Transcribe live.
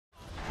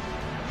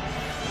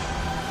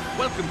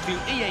Welcome to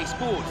EA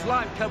Sports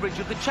live coverage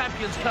of the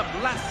Champions Cup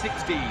last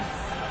 16.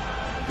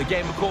 The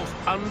game, of course,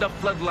 under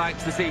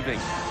floodlights this evening.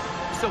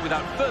 So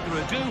without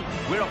further ado,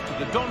 we're off to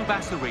the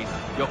Donetsk arena.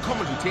 Your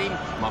commentary team,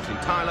 Martin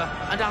Tyler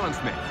and Alan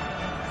Smith.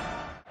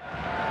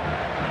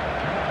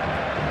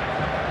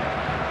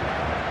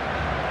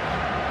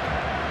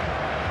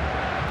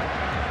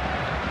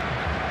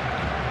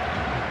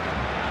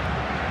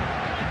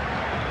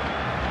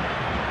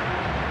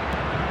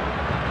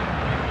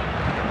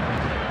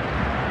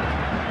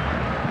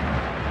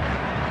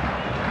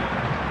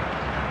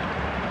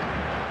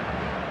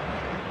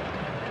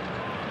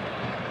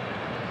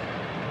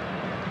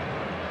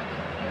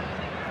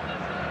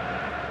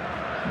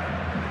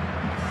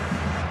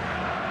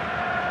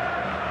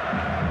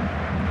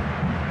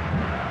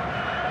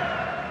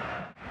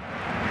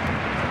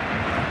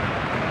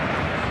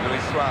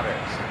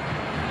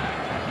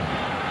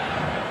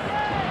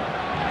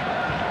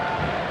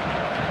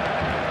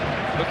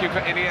 Looking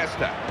for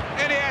Iniesta,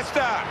 and it's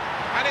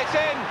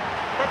in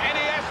from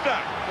Iniesta.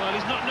 Well,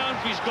 he's not known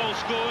for his goal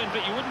scoring,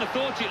 but you wouldn't have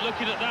thought it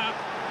looking at that.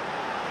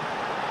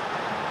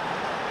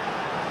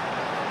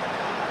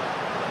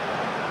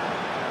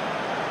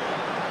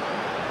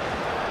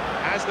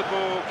 As the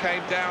ball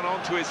came down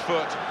onto his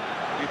foot,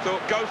 you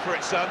thought, go for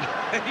it, son.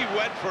 And he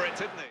went for it,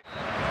 didn't he?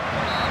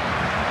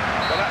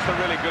 Well, that's a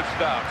really good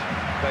start.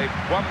 They've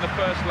won the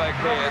first leg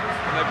here,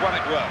 and they've won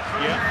it well.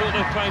 Yeah, I thought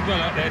they played well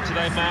out there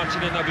today,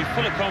 Martin, and they'll be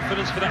full of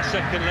confidence for that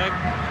second leg.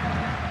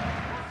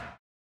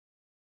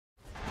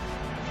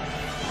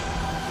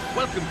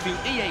 Welcome to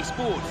EA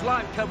Sports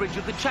live coverage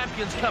of the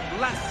Champions Cup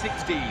last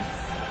 16.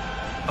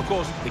 Of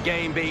course, the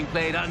game being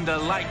played under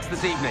lights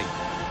this evening.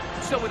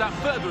 So without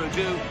further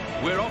ado,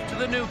 we're off to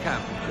the Nou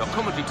Camp. Your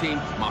commentary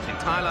team, Martin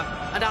Tyler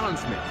and Alan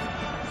Smith.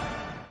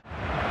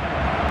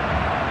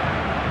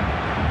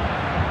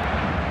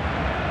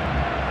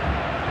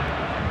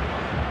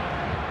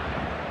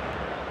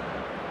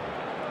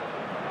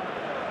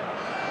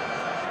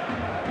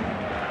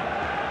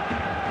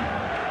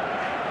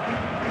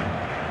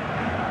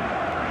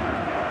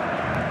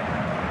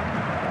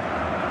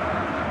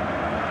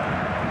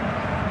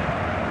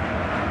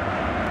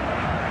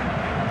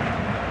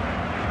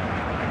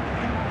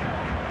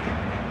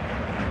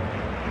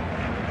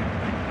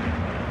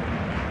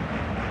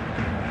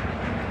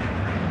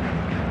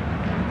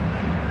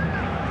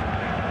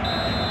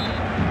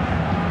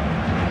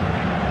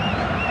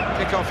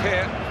 Off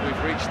here, we've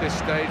reached this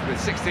stage with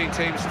 16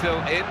 teams still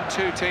in,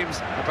 2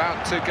 teams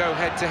about to go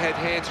head-to-head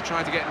here to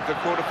try to get into the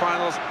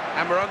quarter-finals,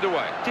 and we're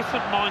underway.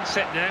 Different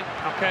mindset now,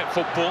 knockout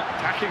football.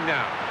 Attacking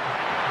now.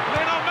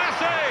 Lionel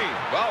Messi!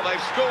 Well,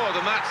 they've scored,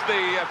 and that's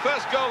the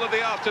first goal of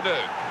the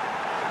afternoon.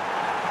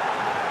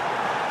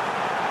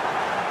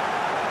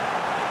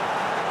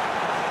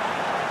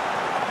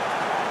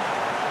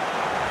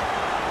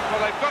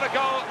 Well, they've got a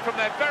goal from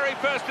their very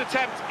first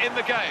attempt in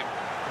the game.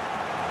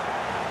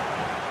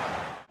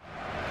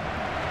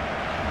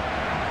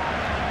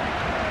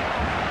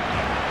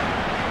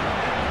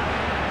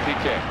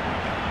 Well,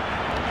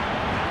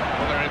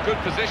 they're in a good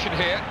position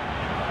here.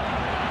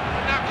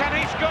 Now can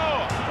he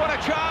score? What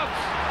a chance!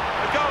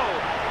 A goal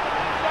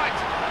right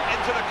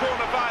into the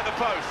corner via the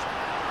post.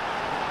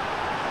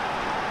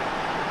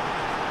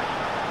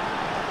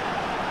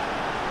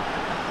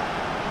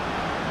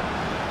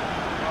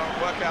 Well,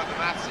 work out the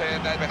maths here.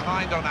 They're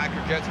behind on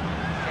aggregate. It's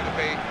going to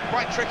be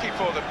quite tricky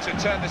for them to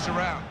turn this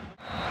around.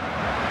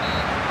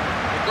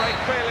 Great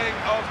feeling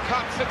of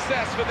cup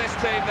success for this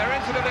team. They're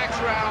into the next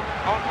round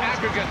on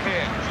aggregate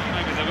here.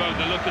 Maybe they've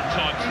overlooked at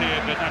times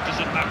here, but that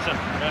doesn't matter.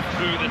 They're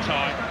through the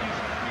tie.